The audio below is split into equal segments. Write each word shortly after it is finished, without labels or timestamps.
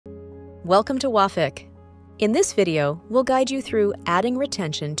Welcome to Wafeq. In this video, we'll guide you through adding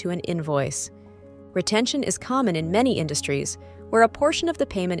retention to an invoice. Retention is common in many industries, where a portion of the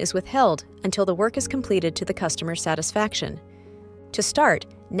payment is withheld until the work is completed to the customer's satisfaction. To start,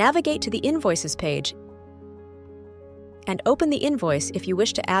 navigate to the Invoices page and open the invoice if you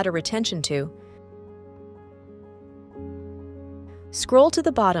wish to add a retention to. Scroll to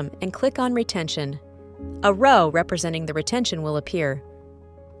the bottom and click on Retention. A row representing the retention will appear.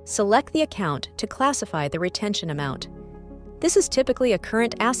 Select the account to classify the retention amount. This is typically a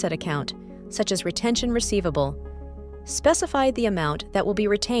current asset account, such as retention receivable. Specify the amount that will be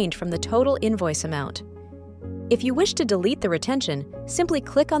retained from the total invoice amount. If you wish to delete the retention, simply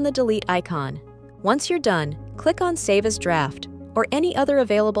click on the delete icon. Once you're done, click on Save as Draft or any other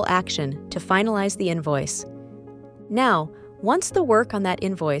available action to finalize the invoice. Now, once the work on that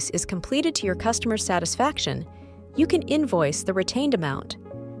invoice is completed to your customer's satisfaction, you can invoice the retained amount.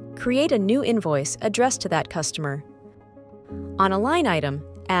 Create a new invoice addressed to that customer. On a line item,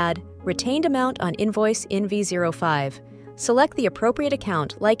 add Retained Amount on Invoice NV05. Select the appropriate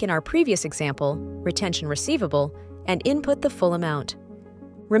account like in our previous example, Retention Receivable, and input the full amount.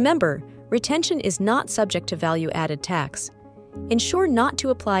 Remember, retention is not subject to value-added tax. Ensure not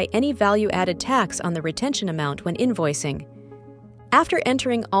to apply any value-added tax on the retention amount when invoicing. After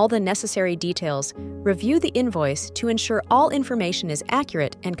entering all the necessary details, review the invoice to ensure all information is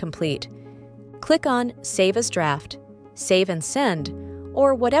accurate and complete. Click on Save as Draft, Save and Send,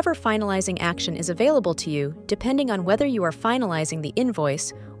 or whatever finalizing action is available to you depending on whether you are finalizing the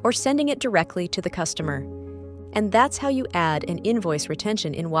invoice or sending it directly to the customer. And that's how you add an invoice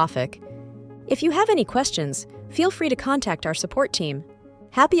retention in Wafeq. If you have any questions, feel free to contact our support team.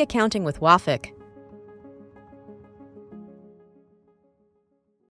 Happy accounting with Wafeq!